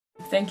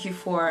thank you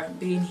for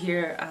being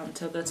here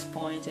till this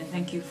point, and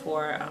thank you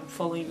for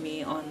following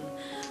me on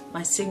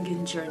my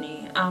singing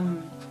journey.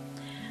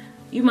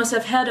 You must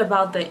have heard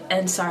about the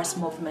Endsars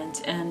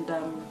movement, and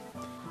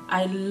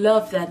I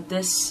love that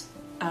this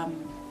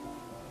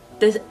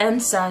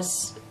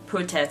Endsars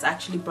protest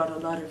actually brought a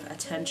lot of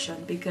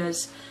attention,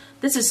 because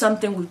this is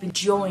something we've been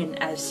enjoying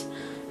as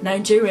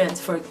Nigerians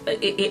for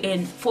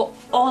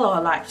all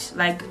our lives.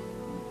 Like,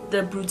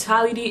 the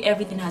brutality,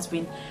 everything has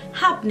been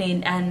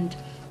happening, and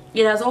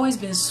it has always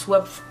been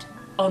swept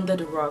under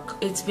the rug.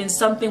 It's been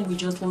something we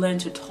just learn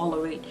to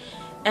tolerate,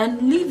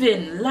 and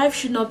life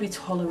should not be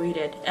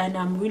tolerated. And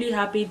I'm really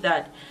happy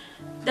that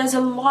there's a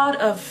lot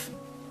of,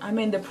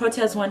 the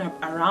protests went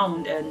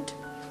around and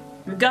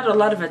we got a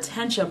lot of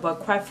attention, but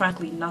quite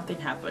frankly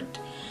nothing happened.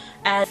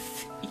 And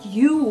if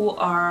you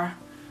are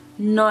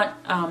not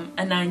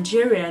a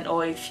Nigerian,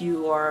 or if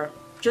you are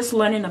just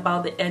learning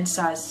about the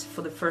Endsars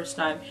for the first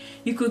time,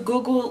 you could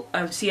Google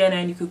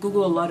CNN, you could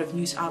Google a lot of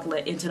news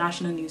outlet,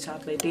 international news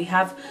outlet. They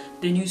have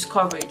the news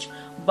coverage,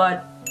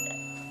 but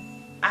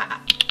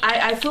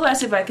I feel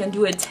as if I can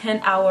do a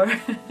 10-hour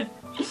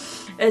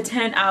a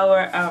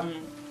 10-hour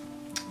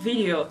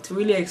video to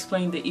really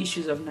explain the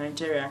issues of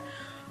Nigeria.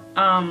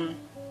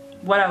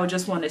 What I would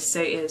just want to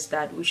say is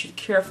that we should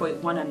care for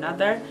one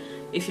another.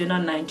 If you're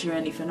not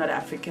Nigerian, if you're not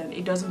African,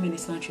 it doesn't mean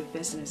it's not your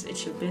business.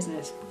 It's your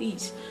business,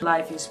 please.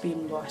 Life is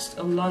being lost.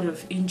 A lot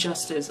of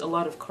injustice, a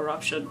lot of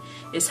corruption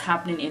is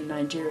happening in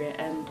Nigeria.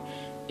 And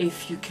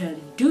if you can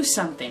do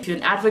something, if you're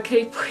an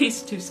advocate,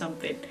 please do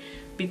something.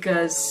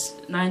 Because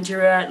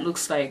Nigeria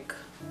looks like,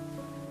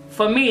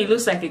 for me, it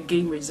looks like a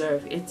game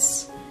reserve.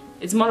 It's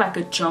more like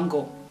a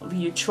jungle.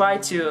 You try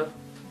to,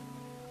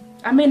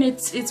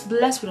 it's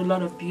blessed with a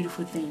lot of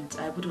beautiful things.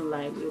 I wouldn't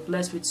lie. We're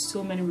blessed with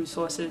so many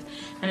resources,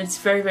 and it's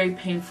very, very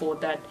painful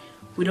that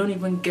we don't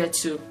even get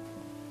to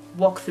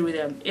walk through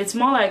them. It's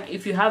more like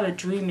if you have a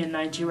dream in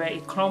Nigeria,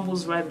 it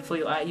crumbles right before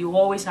your eye. You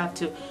always have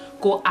to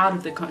go out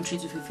of the country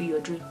to fulfill your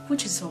dream,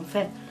 which is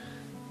unfair.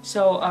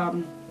 So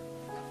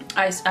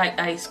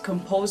I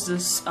composed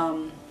this.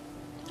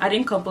 I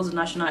didn't compose the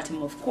national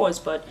anthem, of course,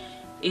 but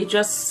it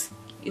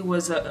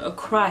was a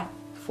cry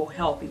for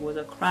help. It was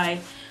a cry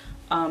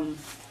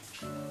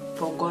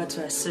for God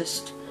to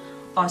assist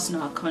us in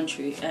our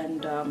country,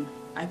 and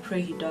I pray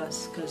He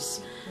does,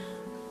 because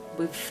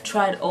we've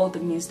tried all the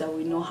means that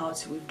we know how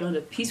to. We've done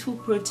a peaceful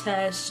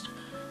protest,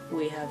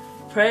 we have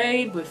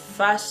prayed, we've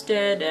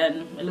fasted,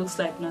 and it looks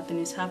like nothing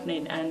is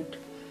happening, and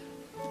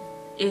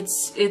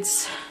it's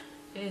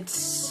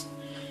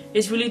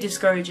really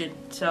discouraging.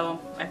 So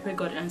I pray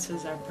God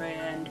answers our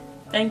prayer, and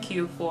thank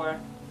you for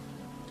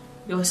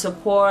your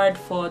support,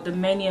 for the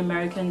many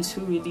Americans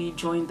who really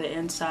joined the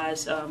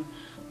Endsars,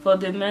 for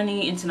the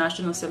many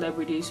international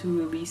celebrities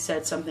who really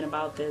said something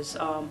about this.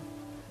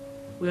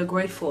 We are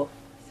grateful.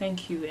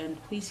 Thank you, and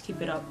please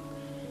keep it up.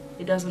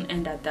 It doesn't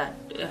end at that.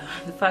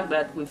 The fact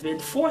that we've been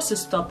forced to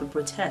stop the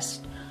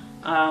protest.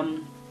 I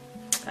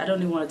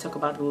don't even want to talk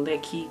about the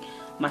Lekki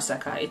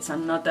massacre. It's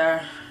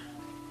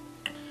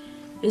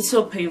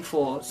so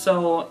painful.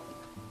 So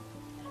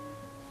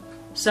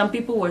some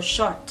people were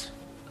shot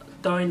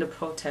during the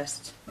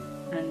protest,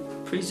 and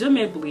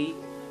presumably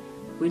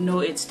we know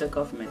it's the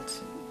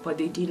government, but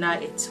they deny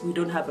it. We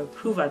don't have a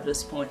proof at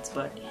this point,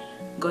 but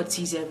God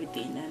sees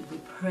everything, and we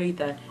pray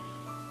that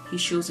He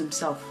shows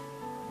Himself.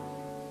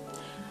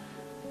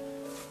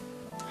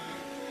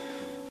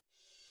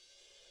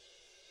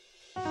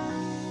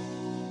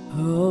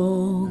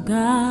 Oh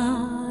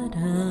God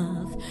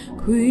of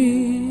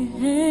creation,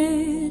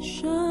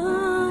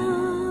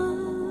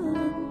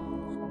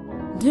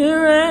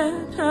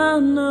 direct our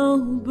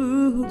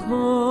noble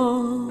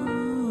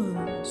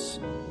course,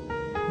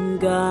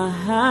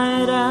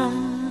 guide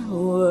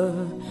our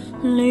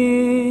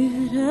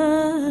leaders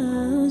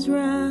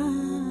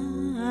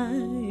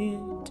right,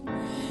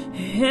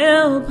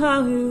 help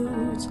our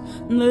youth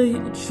the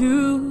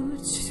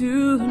truth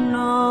to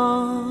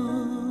know,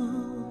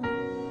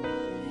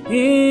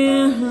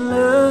 in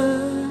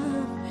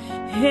love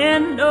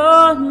and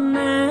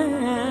honesty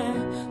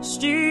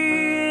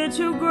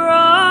to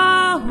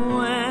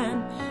grow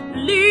and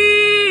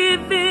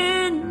live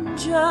in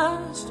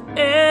just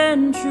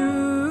and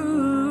true.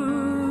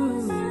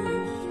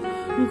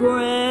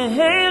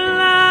 Great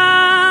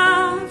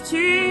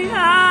lofty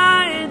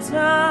heights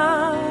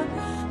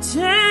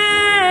attain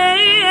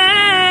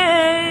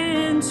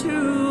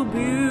to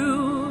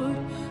build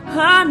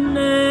a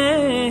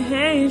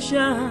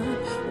nation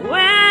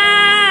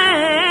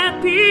where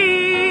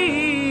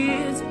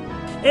peace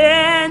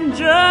and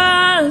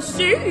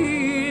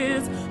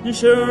justice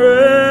shall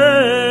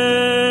reign.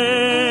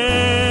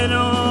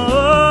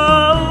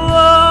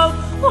 Oh,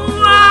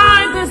 why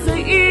does the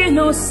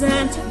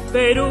innocent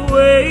fade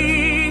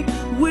away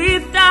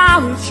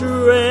without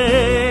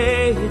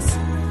trace?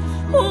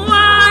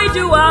 Why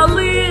do our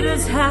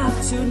leaders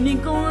have to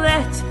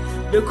neglect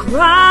the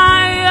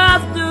cry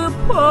of the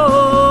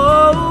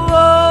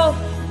poor?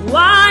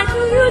 Why do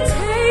you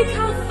take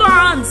our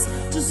funds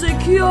to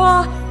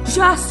secure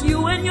just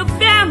you and your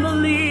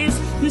families?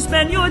 You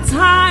spend your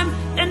time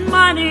and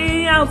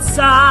money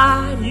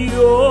outside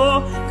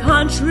your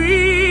country.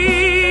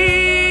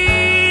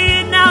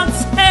 Now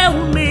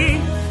tell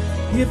me,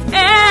 if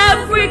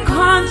every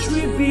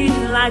country be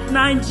like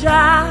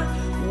Naija,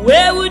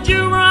 where would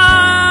you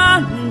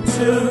run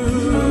to?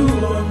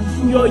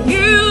 Your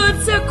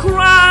youths are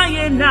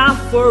crying out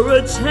for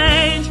a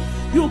change.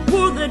 You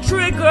pull the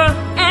trigger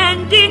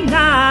and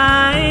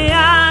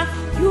deny.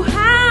 You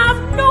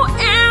have no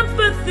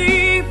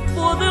empathy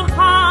for the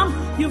harm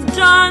you've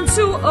done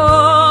to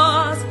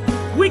us.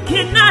 We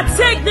cannot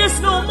take this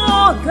no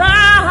more,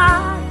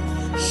 God.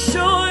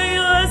 Show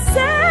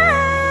yourself.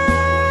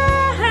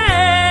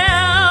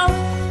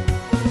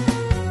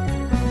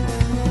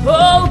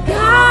 Oh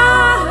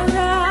God,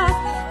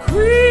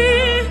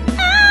 creation,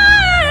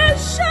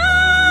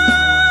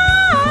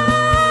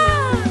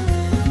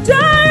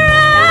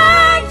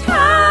 direct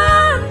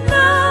our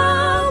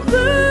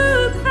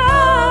noble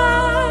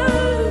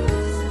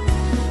cause,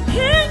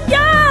 and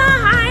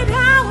guide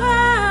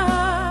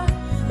our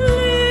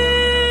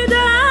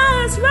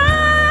leaders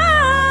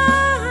right,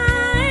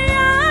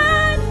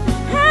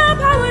 help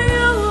our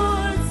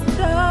youth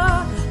the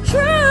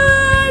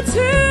truth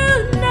to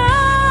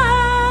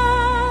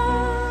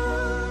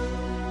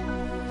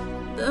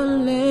the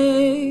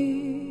labor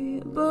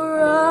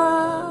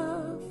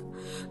of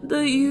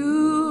the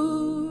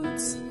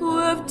youths who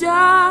have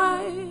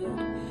died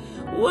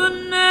will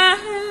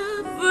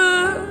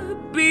never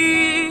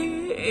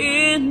be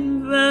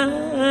in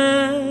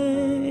vain.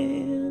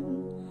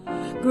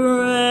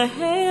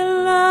 Great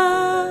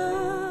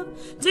love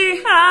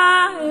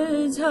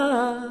decides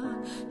attain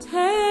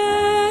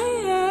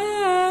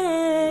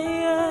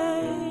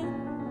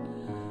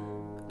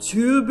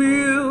to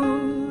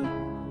build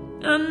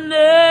a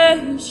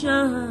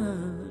nation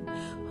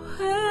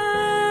where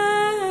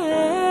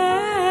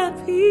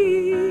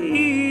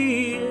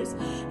peace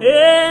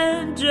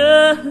and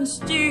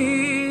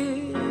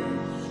justice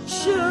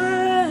shine.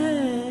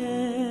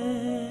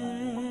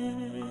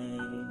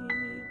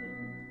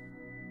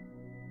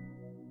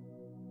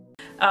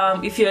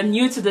 If you're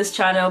new to this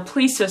channel,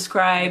 please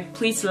subscribe,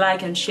 please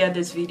like and share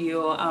this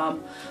video.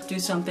 Do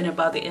something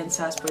about the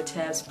Endsars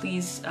protest.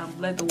 Please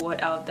let the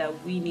word out that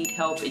we need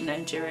help in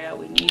Nigeria.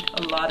 We need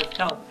a lot of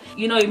help.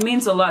 You know, it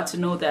means a lot to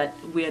know that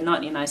we are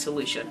not in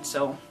isolation.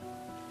 So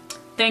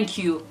thank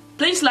you.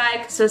 Please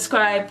like,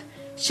 subscribe,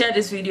 share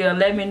this video, and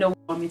let me know what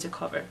you want me to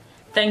cover.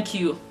 Thank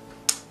you.